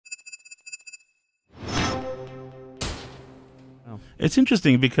It's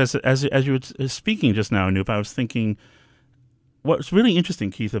interesting because as you were speaking just now, Anoop, I was thinking what's really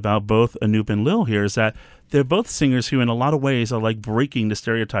interesting, Keith, about both Anoop and Lil here is that they're both singers who in a lot of ways are like breaking the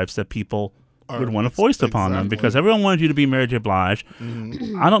stereotypes that people would want to foist upon them, because everyone wanted you to be Mary J. Blige.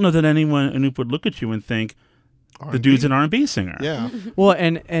 I don't know that anyone, Anoop, would look at you and think the dude's an R&B singer. Yeah. Well,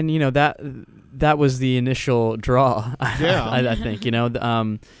 and you know, that was the initial draw. Yeah. I think, you know,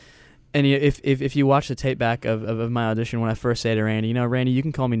 and if you watch the tape back of my audition, when I first say to Randy, you know, Randy, you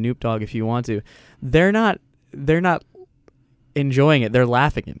can call me Noop Dogg if you want to. They're not enjoying it. They're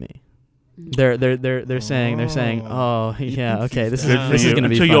laughing at me. They're saying, oh yeah, okay, this is going to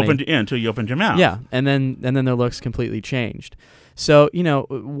be funny. Until you opened your mouth. Yeah, and then their looks completely changed. So, you know,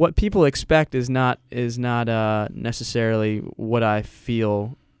 what people expect is not necessarily what I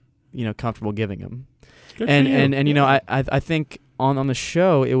feel, you know, comfortable giving them. And you know, I think on the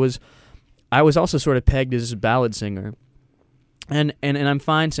show I was also sort of pegged as a ballad singer. And I'm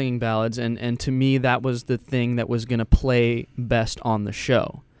fine singing ballads, and to me that was the thing that was going to play best on the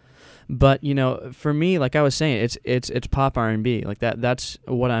show. But, you know, for me, like I was saying, it's pop R&B. Like that's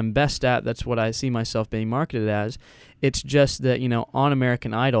what I'm best at. That's what I see myself being marketed as. It's just that, you know, on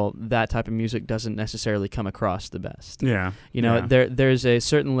American Idol, that type of music doesn't necessarily come across the best. Yeah. You know, there's a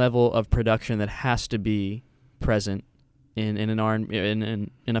certain level of production that has to be present in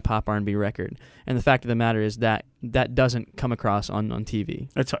a pop R&B record. And the fact of the matter is that doesn't come across on TV.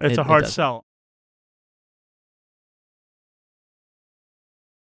 It's a hard sell.